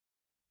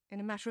In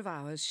a matter of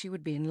hours she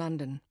would be in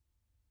London.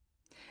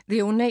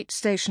 The ornate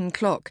station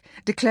clock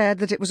declared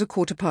that it was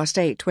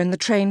 8:15 when the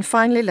train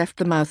finally left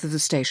the mouth of the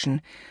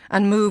station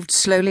and moved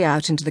slowly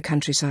out into the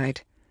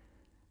countryside.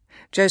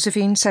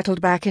 Josephine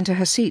settled back into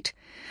her seat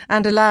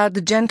and allowed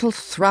the gentle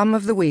thrum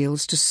of the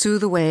wheels to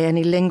soothe away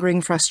any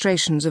lingering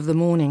frustrations of the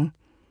morning.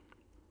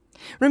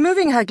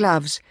 Removing her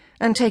gloves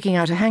and taking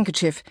out a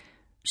handkerchief,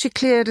 she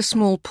cleared a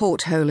small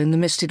porthole in the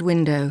misted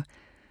window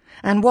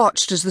and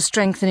watched as the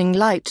strengthening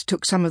light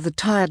took some of the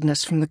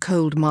tiredness from the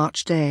cold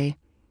March day.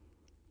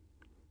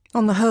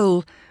 On the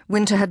whole,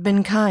 winter had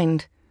been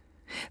kind.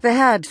 There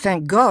had,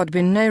 thank God,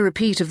 been no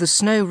repeat of the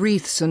snow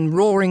wreaths and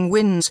roaring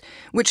winds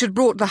which had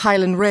brought the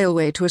Highland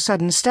Railway to a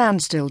sudden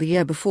standstill the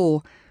year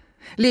before,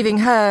 leaving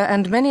her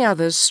and many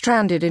others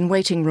stranded in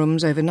waiting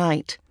rooms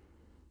overnight.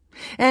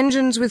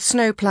 Engines with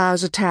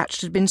snowploughs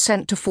attached had been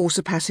sent to force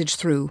a passage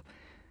through,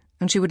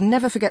 and she would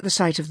never forget the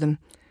sight of them,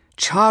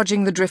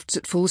 charging the drifts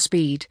at full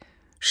speed,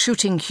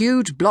 shooting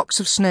huge blocks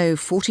of snow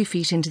 40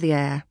 feet into the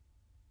air.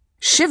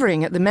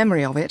 Shivering at the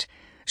memory of it,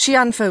 she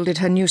unfolded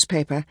her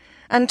newspaper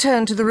and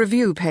turned to the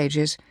review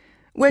pages,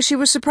 where she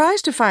was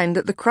surprised to find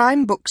that the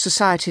Crime Book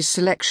Society's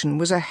selection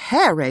was a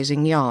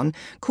hair-raising yarn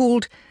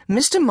called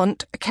Mr.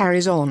 Munt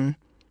Carries On.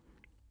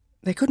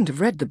 They couldn't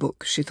have read the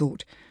book, she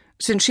thought,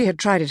 since she had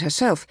tried it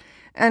herself,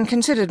 and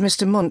considered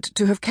Mr. Munt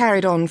to have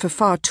carried on for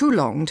far too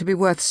long to be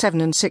worth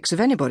 7 6 of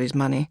anybody's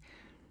money.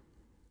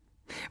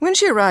 When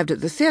she arrived at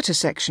the theatre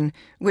section,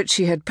 which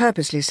she had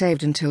purposely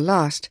saved until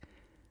last,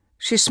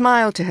 she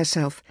smiled to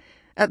herself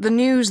at the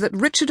news that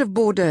Richard of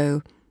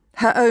Bordeaux,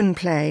 her own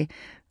play,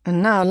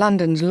 and now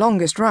London's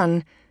longest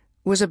run,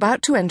 was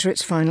about to enter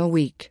its final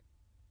week.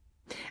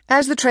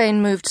 As the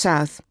train moved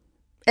south,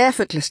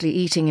 effortlessly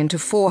eating into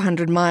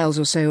 400 miles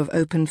or so of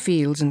open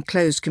fields and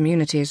closed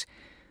communities,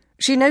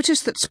 she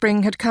noticed that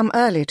spring had come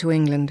early to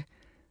England,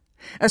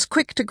 as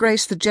quick to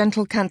grace the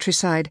gentle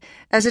countryside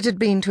as it had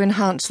been to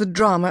enhance the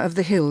drama of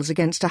the hills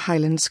against a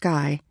Highland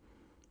sky.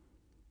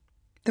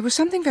 There was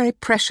something very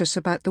precious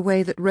about the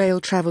way that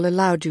rail travel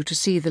allowed you to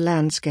see the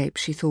landscape,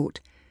 she thought.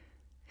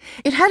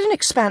 It had an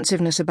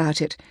expansiveness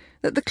about it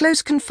that the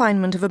close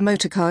confinement of a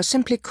motor car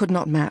simply could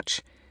not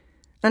match,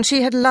 and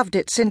she had loved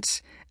it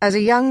since, as a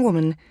young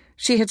woman,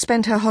 she had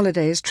spent her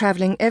holidays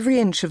travelling every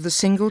inch of the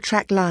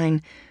single-track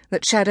line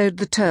that shadowed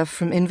the turf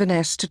from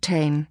Inverness to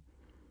Tain.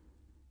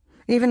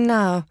 Even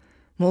now,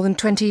 more than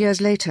 20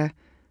 years later,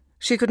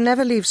 she could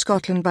never leave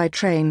Scotland by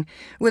train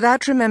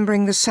without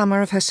remembering the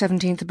summer of her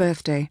 17th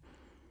birthday,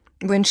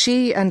 when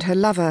she and her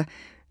lover,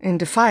 in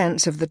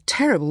defiance of the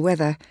terrible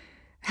weather,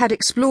 had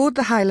explored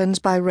the Highlands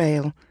by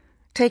rail,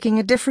 taking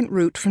a different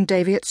route from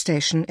Daviot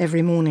Station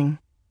every morning.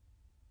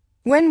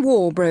 When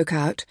war broke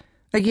out,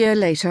 a year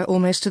later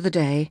almost to the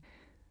day,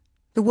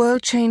 the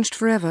world changed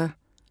forever,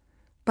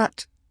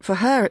 but, for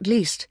her at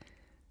least,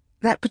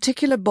 that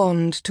particular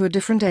bond to a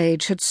different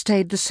age had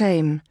stayed the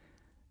same,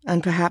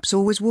 and perhaps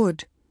always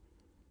would.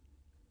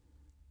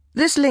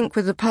 This link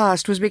with the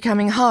past was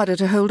becoming harder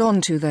to hold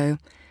on to, though,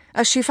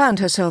 as she found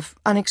herself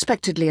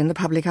unexpectedly in the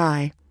public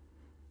eye.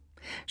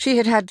 She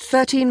had had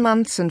 13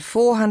 months and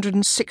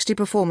 460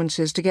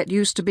 performances to get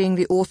used to being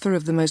the author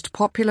of the most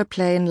popular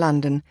play in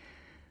London,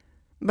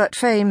 but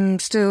fame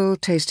still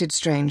tasted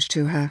strange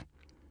to her.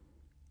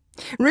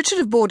 Richard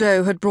of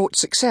Bordeaux had brought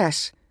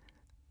success,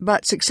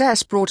 but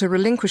success brought a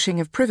relinquishing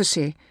of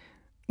privacy,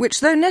 which,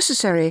 though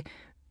necessary,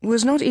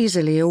 was not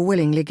easily or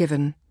willingly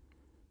given.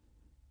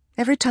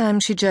 Every time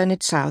she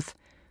journeyed south,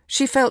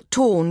 she felt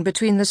torn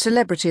between the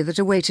celebrity that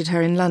awaited her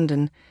in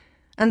London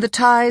and the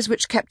ties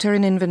which kept her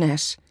in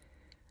Inverness,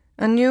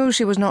 and knew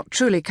she was not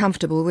truly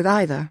comfortable with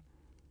either.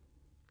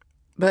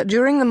 But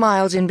during the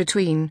miles in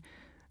between,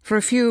 for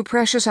a few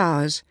precious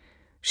hours,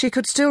 she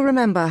could still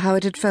remember how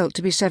it had felt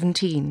to be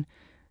 17,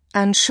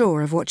 and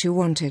sure of what you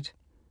wanted.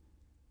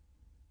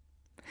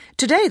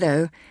 Today,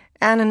 though,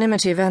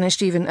 anonymity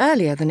vanished even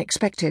earlier than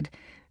expected,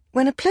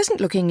 when a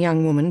pleasant-looking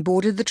young woman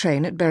boarded the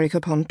train at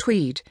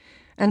Berwick-upon-Tweed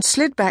and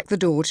slid back the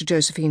door to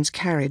Josephine's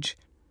carriage.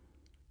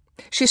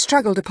 She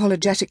struggled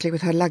apologetically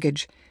with her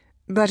luggage,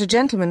 but a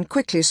gentleman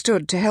quickly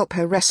stood to help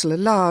her wrestle a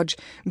large,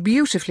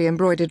 beautifully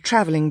embroidered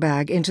travelling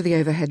bag into the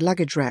overhead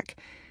luggage rack,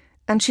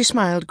 and she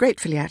smiled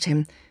gratefully at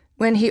him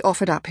when he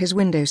offered up his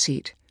window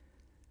seat.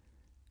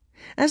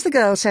 As the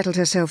girl settled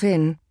herself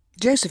in,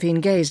 Josephine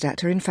gazed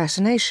at her in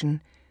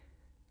fascination.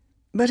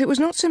 But it was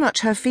not so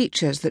much her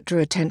features that drew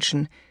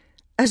attention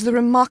as the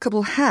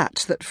remarkable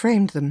hat that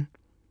framed them.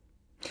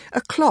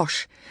 A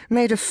cloche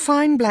made of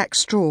fine black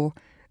straw,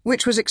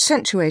 which was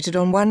accentuated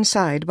on one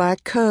side by a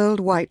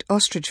curled white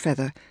ostrich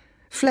feather,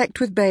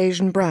 flecked with beige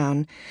and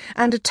brown,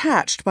 and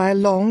attached by a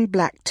long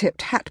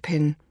black-tipped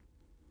hat-pin.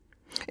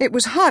 It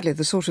was hardly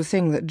the sort of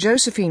thing that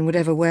Josephine would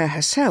ever wear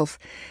herself,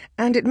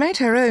 and it made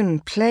her own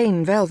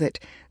plain velvet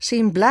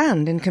seem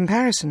bland in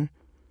comparison.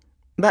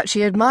 But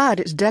she admired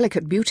its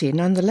delicate beauty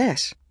none the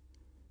less.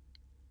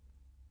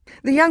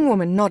 The young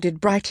woman nodded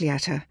brightly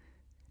at her,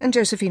 and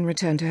Josephine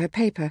returned to her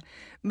paper,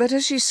 but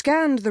as she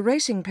scanned the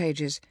racing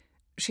pages,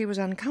 she was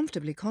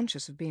uncomfortably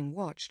conscious of being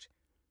watched.